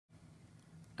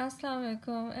Assalamu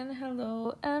alaikum and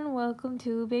hello and welcome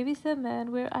to BabyStepMED,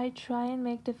 where I try and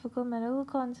make difficult medical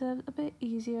concepts a bit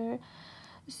easier.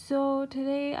 So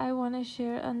today I want to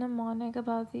share a mnemonic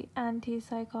about the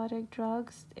antipsychotic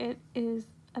drugs. It is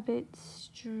a bit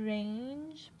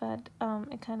strange, but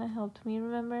it kind of helped me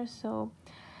remember. So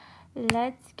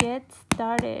let's get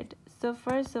started. So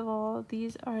first of all,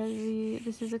 this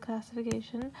is a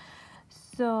classification.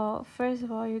 So first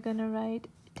of all, you're gonna write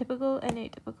typical and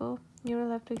atypical,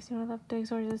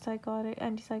 neuroleptics, or just psychotic,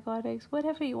 antipsychotics,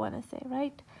 whatever you want to say,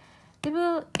 right?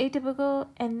 Typical, atypical,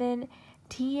 and then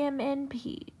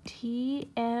TMNP,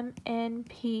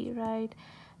 right?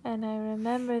 And I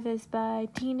remember this by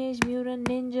Teenage Mutant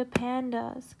Ninja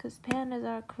Pandas, because pandas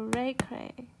are cray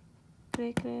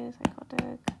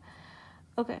psychotic.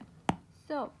 Okay,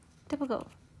 so typical,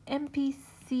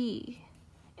 MPC.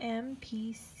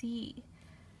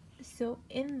 So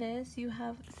in this you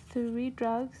have 3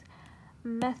 drugs: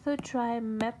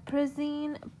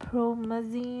 methyltrimeprazine,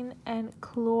 promazine, and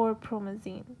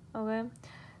chlorpromazine. Okay,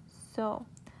 so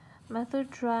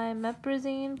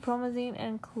methyltrimeprazine, promazine,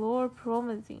 and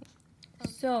chlorpromazine.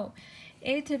 So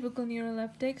atypical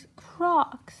neuroleptics,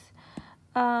 Crocs.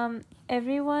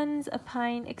 Everyone's a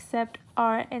pine except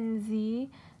R and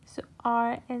Z. So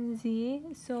R and Z.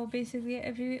 So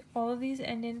basically all of these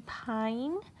end in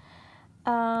pine.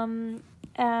 And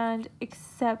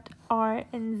except R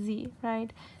and Z,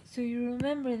 right? So you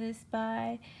remember this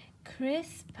by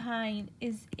Chris Pine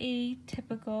is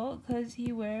atypical because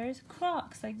he wears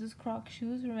Crocs, like those Croc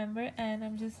shoes, remember? And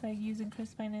I'm just like using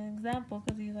Chris Pine as an example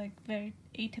because he's like very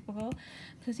atypical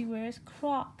because he wears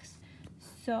Crocs.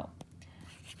 So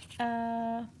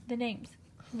the names: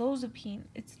 clozapine,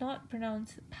 it's not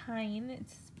pronounced pine,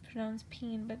 it's pronounced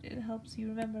peen, but it helps you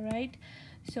remember, right?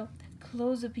 So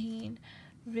clozapine,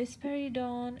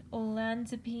 risperidone,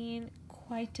 olanzapine,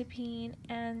 quetiapine,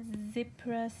 and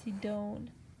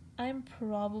ziprasidone. I'm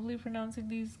probably pronouncing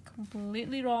these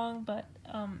completely wrong, but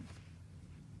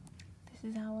this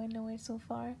is how I know it so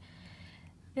far.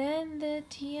 Then the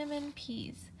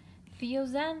TMNPs: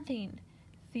 theoxanthine,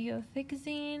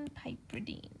 thiothiazine,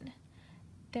 piperidine.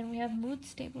 Then we have mood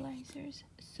stabilizers.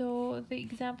 So the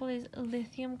example is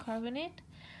lithium carbonate.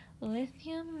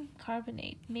 Lithium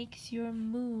carbonate makes your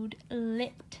mood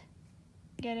lit.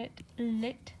 Get it?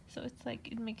 Lit. So it's like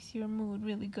it makes your mood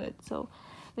really good. So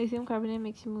lithium carbonate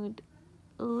makes your mood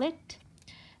lit.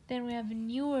 Then we have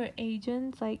newer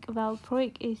agents like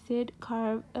valproic acid,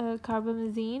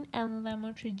 carbamazine, and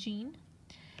lamotrigine.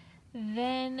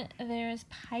 Then there's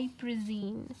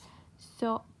piperazine.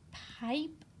 So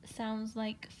pipe sounds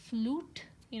like flute,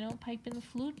 pipe and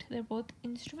flute, they're both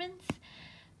instruments.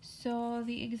 So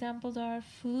the examples are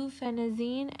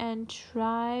fluphenazine and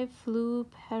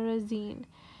trifluperazine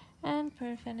and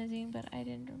perfenazine, but I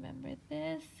didn't remember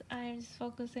this. I'm just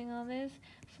focusing on this: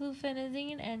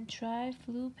 fluphenazine and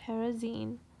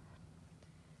trifluperazine.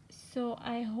 So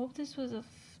I hope this was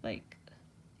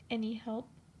any help.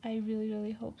 I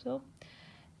really hope so.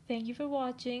 Thank you for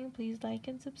watching. Please like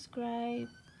and subscribe.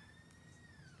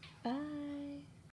 Bye.